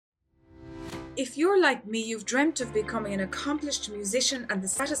If you're like me, you've dreamt of becoming an accomplished musician and the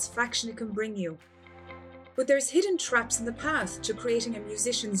satisfaction it can bring you. But there's hidden traps in the path to creating a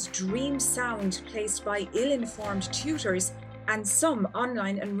musician's dream sound placed by ill-informed tutors and some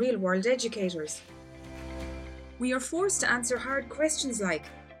online and real-world educators. We are forced to answer hard questions like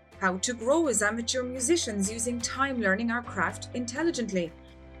how to grow as amateur musicians using time learning our craft intelligently,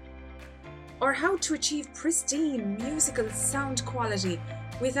 or how to achieve pristine musical sound quality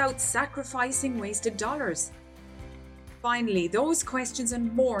without sacrificing wasted dollars. Finally, those questions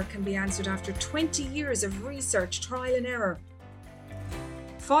and more can be answered after 20 years of research, trial and error.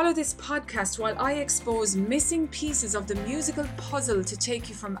 Follow this podcast while I expose missing pieces of the musical puzzle to take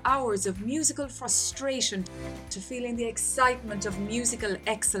you from hours of musical frustration to feeling the excitement of musical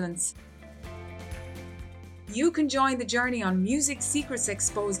excellence. You can join the journey on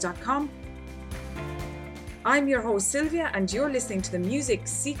MusicSecretsExposed.com. I'm your host Sylvia, and you're listening to the Music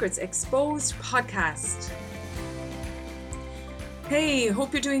Secrets Exposed podcast. Hey,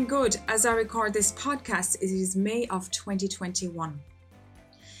 hope you're doing good. As I record this podcast, it is May of 2021.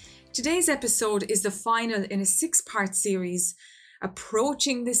 Today's episode is the final in a 6-part series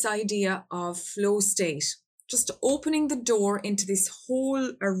approaching this idea of flow state, just opening the door into this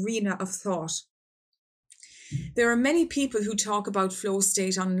whole arena of thought. There are many people who talk about flow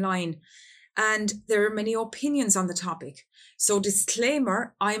state online, and there are many opinions on the topic. So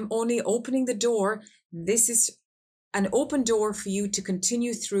disclaimer, I'm only opening the door. This is an open door for you to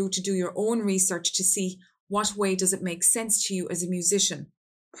continue through to do your own research to see what way does it make sense to you as a musician.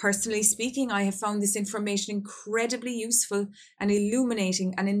 Personally speaking, I have found this information incredibly useful and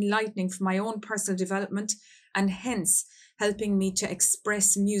illuminating and enlightening for my own personal development, and hence helping me to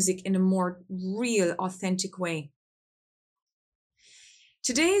express music in a more real, authentic way.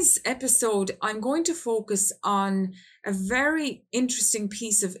 Today's episode, I'm going to focus on a very interesting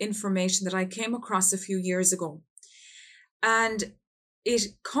piece of information that I came across a few years ago. And it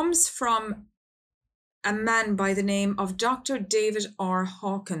comes from a man by the name of Dr. David R.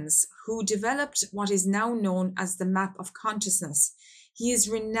 Hawkins, who developed what is now known as the map of consciousness. He is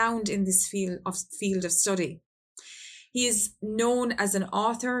renowned in this field of study. He is known as an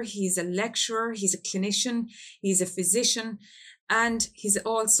author, he's a lecturer, he's a clinician, he's a physician, and he's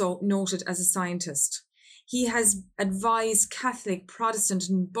also noted as a scientist. He has advised Catholic, Protestant,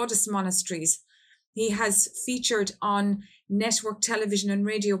 and Buddhist monasteries. He has featured on network television and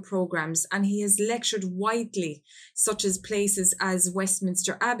radio programs, and he has lectured widely, such as places as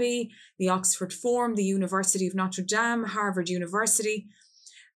Westminster Abbey, the Oxford Forum, the University of Notre Dame, Harvard University.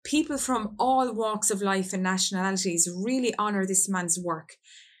 People from all walks of life and nationalities really honor this man's work.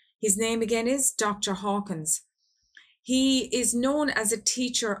 His name again is Dr. Hawkins. He is known as a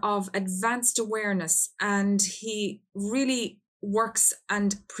teacher of advanced awareness, and he really works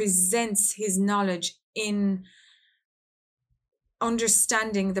and presents his knowledge in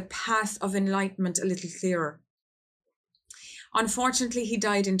understanding the path of enlightenment a little clearer. Unfortunately, he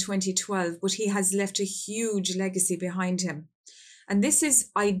died in 2012, but he has left a huge legacy behind him. And this is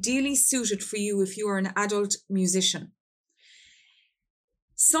ideally suited for you if you are an adult musician.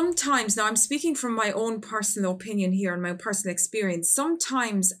 Sometimes, now I'm speaking from my own personal opinion here and my personal experience,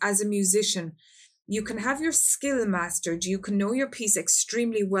 sometimes as a musician, you can have your skill mastered, you can know your piece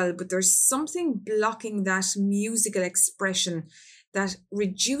extremely well, but there's something blocking that musical expression that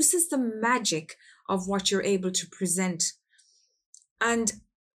reduces the magic of what you're able to present. And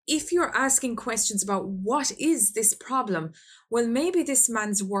if you're asking questions about what is this problem, well, maybe this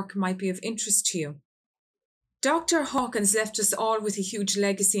man's work might be of interest to you. Dr. Hawkins left us all with a huge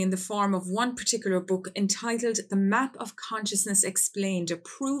legacy in the form of one particular book entitled The Map of Consciousness Explained, a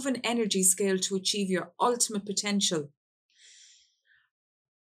proven energy scale to achieve your ultimate potential.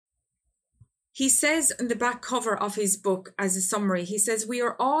 He says in the back cover of his book, as a summary, he says, we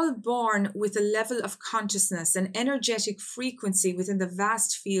are all born with a level of consciousness, an energetic frequency within the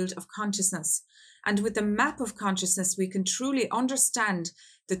vast field of consciousness. And with the map of consciousness, we can truly understand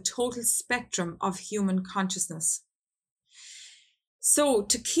the total spectrum of human consciousness. So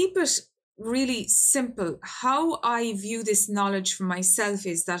to keep it really simple, how I view this knowledge for myself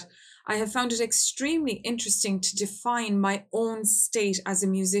is that I have found it extremely interesting to define my own state as a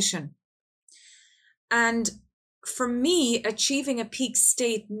musician. And for me, achieving a peak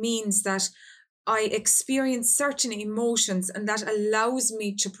state means that I experience certain emotions, and that allows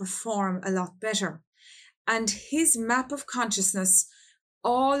me to perform a lot better. And his map of consciousness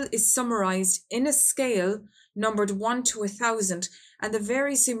all is summarized in a scale numbered 1 to 1,000, and the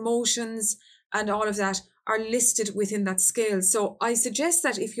various emotions and all of that are listed within that scale. So I suggest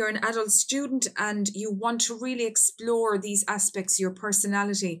that if you're an adult student and you want to really explore these aspects of your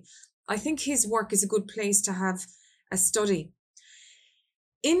personality, I think his work is a good place to have a study.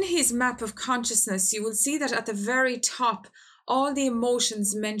 In his map of consciousness, you will see that at the very top, all the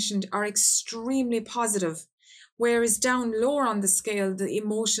emotions mentioned are extremely positive, whereas down lower on the scale, the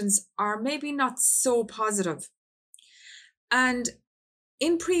emotions are maybe not so positive. And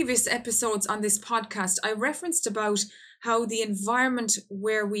in previous episodes on this podcast, I referenced about how the environment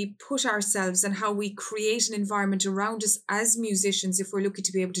where we put ourselves and how we create an environment around us as musicians, if we're lucky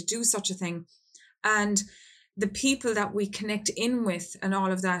to be able to do such a thing, and the people that we connect in with and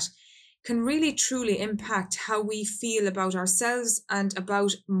all of that can really truly impact how we feel about ourselves and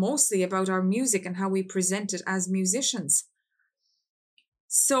mostly about our music and how we present it as musicians.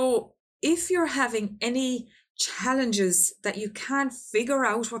 So if you're having any challenges that you can't figure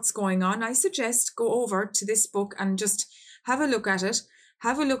out what's going on, I suggest go over to this book and just have a look at it,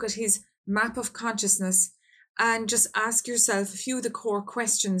 have a look at his map of consciousness, and just ask yourself a few of the core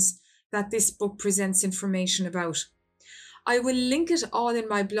questions that this book presents information about. I will link it all in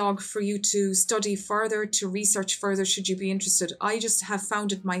my blog for you to study further, to research further should you be interested. I just have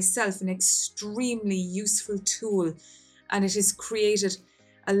found it myself an extremely useful tool, and it has created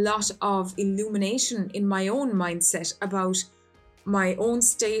a lot of illumination in my own mindset about my own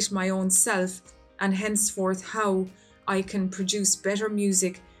state, my own self, and henceforth how I can produce better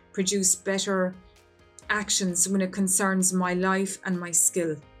music, produce better actions when it concerns my life and my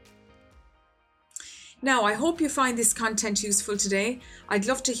skill. Now, I hope you find this content useful today. I'd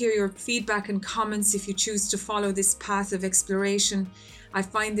love to hear your feedback and comments if you choose to follow this path of exploration. I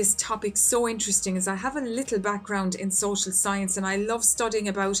find this topic so interesting as I have a little background in social science, and I love studying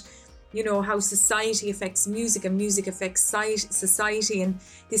about, how society affects music and music affects society, and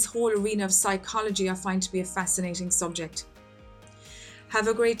this whole arena of psychology I find to be a fascinating subject. Have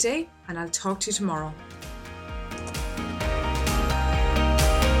a great day, and I'll talk to you tomorrow.